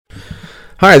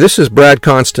Hi, this is Brad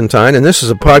Constantine, and this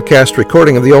is a podcast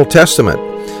recording of the Old Testament.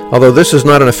 Although this is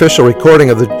not an official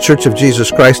recording of the Church of Jesus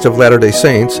Christ of Latter-day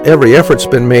Saints, every effort's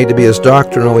been made to be as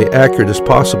doctrinally accurate as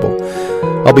possible.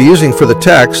 I'll be using for the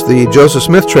text the Joseph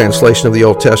Smith translation of the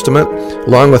Old Testament,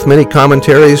 along with many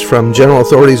commentaries from general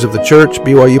authorities of the Church,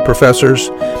 BYU professors,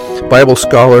 Bible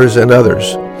scholars, and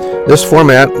others. This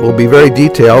format will be very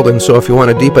detailed, and so if you want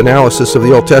a deep analysis of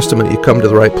the Old Testament, you come to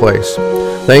the right place.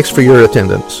 Thanks for your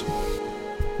attendance.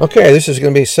 Okay, this is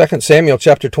going to be 2 Samuel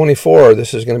chapter 24.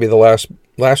 This is going to be the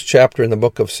last chapter in the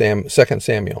book of 2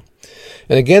 Samuel.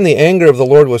 And again, the anger of the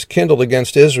Lord was kindled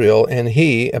against Israel, and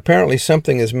apparently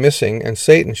something is missing, and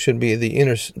Satan should be the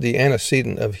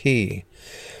antecedent of he.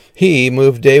 He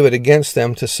moved David against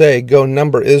them to say, "Go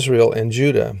number Israel and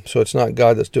Judah." So it's not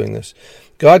God that's doing this.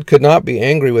 God could not be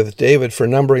angry with David for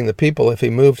numbering the people if he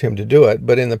moved him to do it,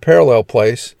 but in the parallel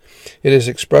place, it is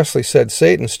expressly said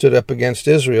Satan stood up against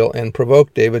Israel and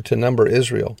provoked David to number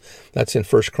Israel. That's in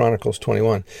 1 Chronicles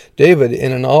 21. David,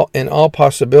 in all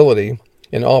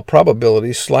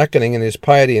probability, slackening in his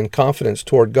piety and confidence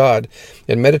toward God,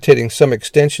 and meditating some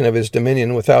extension of his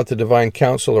dominion without the divine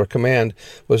counsel or command,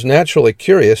 was naturally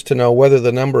curious to know whether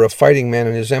the number of fighting men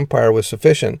in his empire was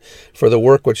sufficient for the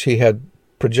work which he had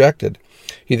projected.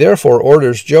 He therefore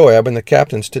orders Joab and the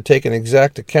captains to take an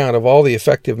exact account of all the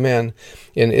effective men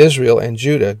in Israel and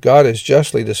Judah. God is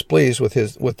justly displeased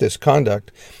with this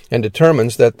conduct, and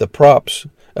determines that the props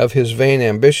of his vain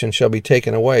ambition shall be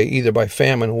taken away, either by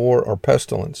famine, war, or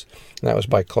pestilence. And that was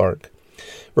by Clark.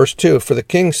 Verse 2, For the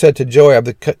king said to Joab,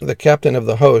 the captain of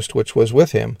the host which was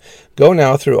with him, Go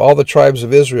now through all the tribes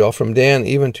of Israel, from Dan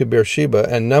even to Beersheba,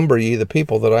 and number ye the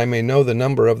people, that I may know the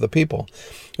number of the people.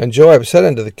 And Joab said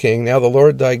unto the king, Now the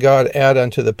Lord thy God add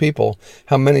unto the people,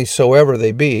 how many soever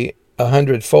they be,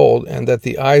 100-fold, and that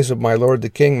the eyes of my lord the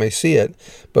king may see it.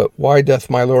 But why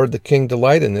doth my lord the king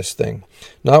delight in this thing?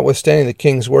 Notwithstanding the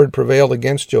king's word prevailed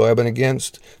against Joab and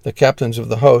against the captains of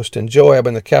the host, and Joab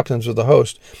and the captains of the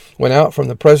host went out from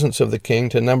the presence of the king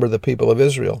to number the people of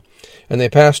Israel. And they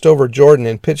passed over Jordan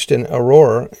and pitched in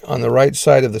Aroer on the right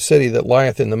side of the city that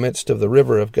lieth in the midst of the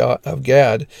river of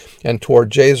Gad, and toward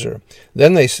Jazer.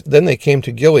 Then they came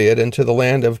to Gilead and to the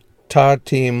land of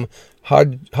Tahtim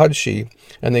Hodshi,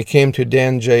 and they came to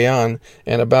Dan Jayan,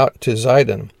 and about to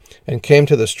Zidon, and came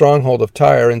to the stronghold of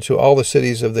Tyre, and to all the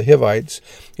cities of the Hivites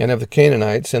and of the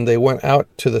Canaanites, and they went out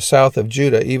to the south of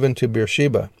Judah, even to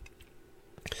Beersheba.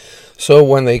 So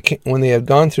when they had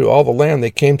gone through all the land,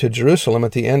 they came to Jerusalem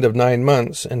at the end of 9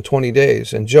 months and 20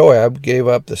 days. And Joab gave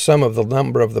up the sum of the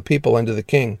number of the people unto the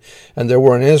king. And there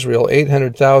were in Israel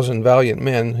 800,000 valiant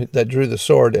men that drew the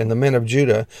sword, and the men of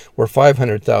Judah were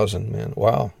 500,000 men.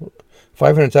 Wow.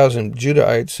 500,000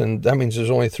 Judahites, and that means there's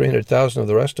only 300,000 of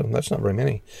the rest of them. That's not very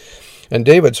many. And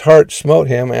David's heart smote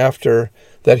him after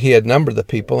that he had numbered the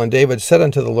people. And David said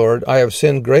unto the Lord, I have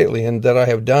sinned greatly in that I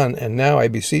have done, and now I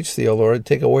beseech thee, O Lord,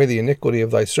 take away the iniquity of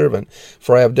thy servant,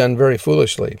 for I have done very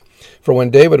foolishly. For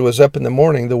when David was up in the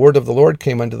morning, the word of the Lord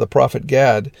came unto the prophet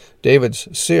Gad, David's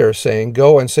seer, saying,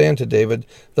 Go and say unto David,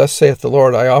 Thus saith the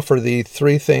Lord, I offer thee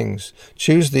 3 things.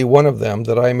 Choose thee one of them,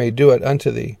 that I may do it unto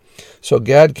thee. So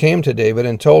Gad came to David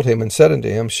and told him, and said unto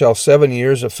him, Shall 7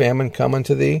 years of famine come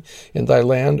unto thee in thy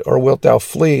land? Or wilt thou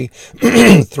flee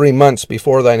 3 months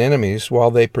before thine enemies,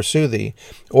 while they pursue thee?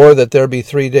 Or that there be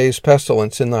 3 days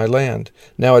pestilence in thy land?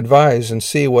 Now advise, and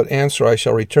see what answer I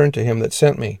shall return to him that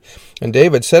sent me. And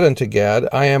David said unto Gad,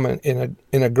 I am in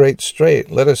a great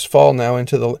strait. Let us fall now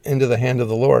into the hand of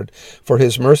the Lord, for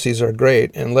his mercies are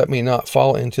great, and let me not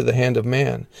fall into the hand of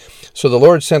man. So the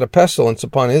Lord sent a pestilence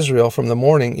upon Israel from the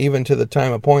morning even to the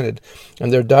time appointed,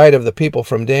 and there died of the people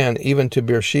from Dan even to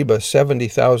Beersheba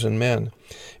 70,000 men.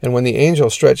 And when the angel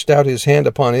stretched out his hand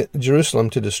upon Jerusalem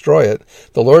to destroy it,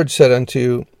 the Lord said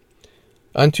unto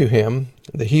him,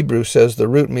 the Hebrew says the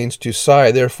root means to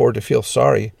sigh, therefore to feel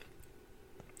sorry.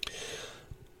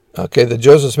 Okay, the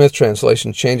Joseph Smith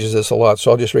translation changes this a lot,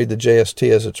 so I'll just read the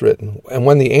JST as it's written. And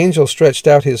when the angel stretched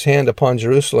out his hand upon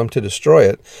Jerusalem to destroy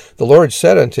it, the Lord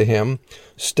said unto him,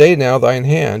 Stay now thine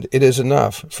hand, it is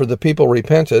enough. For the people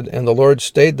repented, and the Lord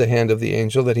stayed the hand of the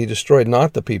angel, that he destroyed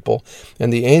not the people.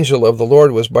 And the angel of the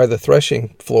Lord was by the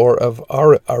threshing floor of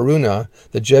Araunah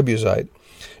the Jebusite.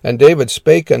 And David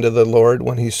spake unto the Lord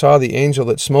when he saw the angel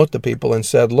that smote the people, and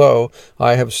said, Lo,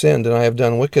 I have sinned, and I have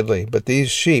done wickedly. But these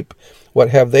sheep, what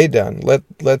have they done?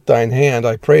 Let thine hand,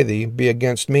 I pray thee, be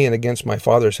against me and against my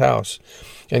father's house.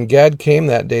 And Gad came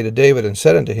that day to David, and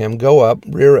said unto him, Go up,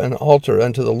 rear an altar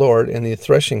unto the Lord in the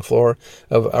threshing floor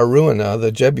of Araunah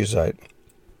the Jebusite.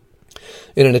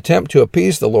 In an attempt to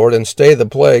appease the Lord and stay the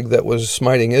plague that was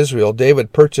smiting Israel,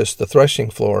 David purchased the threshing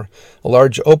floor, a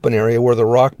large open area where the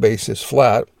rock base is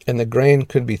flat, and the grain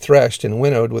could be threshed and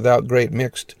winnowed without getting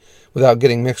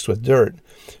mixed with dirt.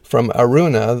 From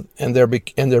Araunah, and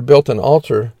there built an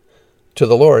altar to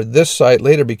the Lord. This site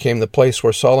later became the place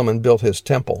where Solomon built his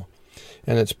temple.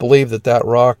 And it's believed that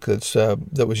rock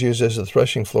that was used as the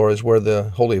threshing floor is where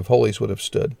the Holy of Holies would have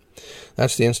stood.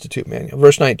 That's the Institute Manual.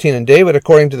 Verse 19, And David,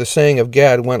 according to the saying of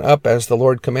Gad, went up as the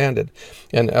Lord commanded.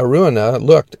 And Araunah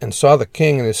looked and saw the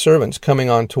king and his servants coming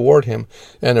on toward him.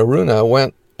 And Araunah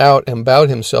went out and bowed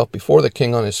himself before the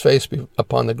king on his face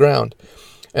upon the ground.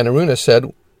 And Araunah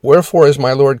said, Wherefore is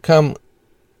my Lord the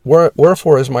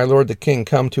king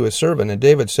come to his servant? And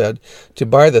David said, To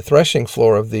buy the threshing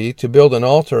floor of thee, to build an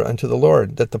altar unto the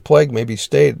Lord, that the plague may be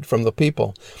stayed from the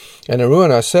people. And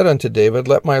Araunah said unto David,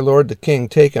 Let my lord the king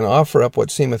take and offer up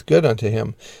what seemeth good unto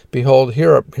him. Behold,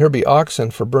 here be oxen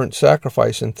for burnt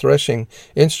sacrifice, and threshing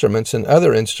instruments, and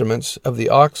other instruments of the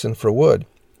oxen for wood.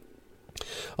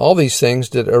 All these things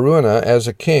did Araunah as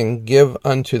a king give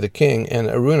unto the king. And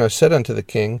Araunah said unto the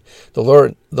king, The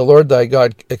Lord thy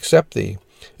God accept thee.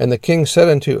 And the king said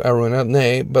unto Araunah,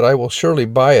 Nay, but I will surely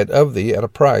buy it of thee at a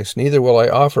price. Neither will I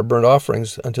offer burnt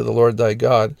offerings unto the Lord thy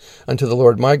God, unto the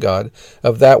Lord my God,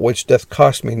 of that which doth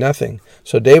cost me nothing.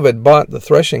 So David bought the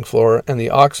threshing floor and the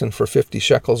oxen for 50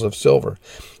 shekels of silver.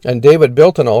 And David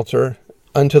built an altar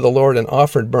unto the Lord, and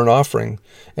offered burnt offering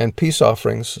and peace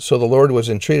offerings. So the Lord was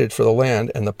entreated for the land,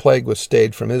 and the plague was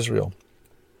stayed from Israel.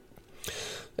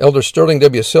 Elder Sterling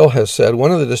W. Sill has said,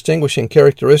 One of the distinguishing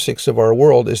characteristics of our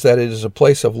world is that it is a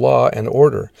place of law and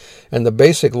order, and the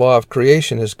basic law of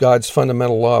creation is God's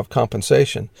fundamental law of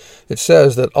compensation. It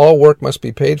says that all work must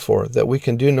be paid for, that we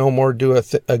can do no more do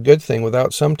a good thing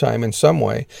without sometime in some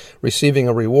way receiving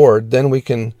a reward than we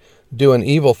can do an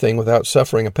evil thing without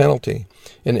suffering a penalty.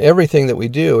 In everything that we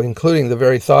do, including the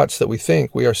very thoughts that we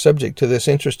think, we are subject to this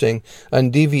interesting,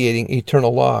 undeviating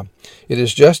eternal law. It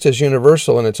is just as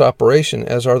universal in its operation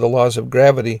as are the laws of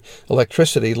gravity,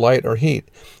 electricity, light, or heat.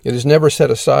 It is never set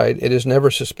aside, it is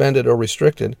never suspended or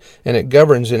restricted, and it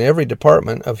governs in every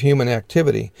department of human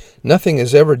activity. Nothing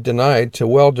is ever denied to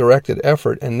well-directed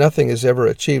effort, and nothing is ever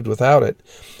achieved without it.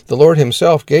 The Lord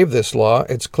himself gave this law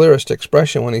its clearest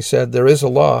expression when he said, There is a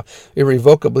law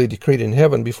irrevocably decreed in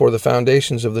heaven before the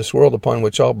foundations of this world upon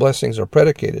which all blessings are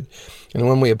predicated. And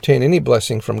when we obtain any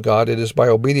blessing from God, it is by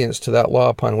obedience to that law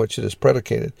upon which it is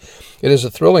predicated. It is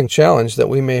a thrilling challenge that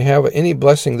we may have any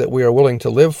blessing that we are willing to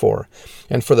live for.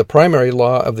 And for the primary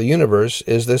law of the universe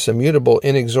is this immutable,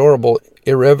 inexorable,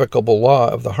 irrevocable law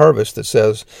of the harvest that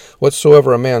says,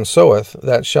 Whatsoever a man soweth,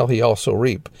 that shall he also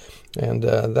reap. And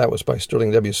that was by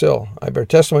Sterling W. Sill. I bear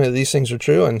testimony that these things are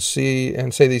true and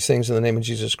say these things in the name of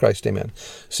Jesus Christ. Amen.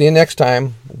 See you next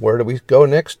time. Where do we go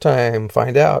next time?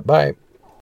 Find out. Bye.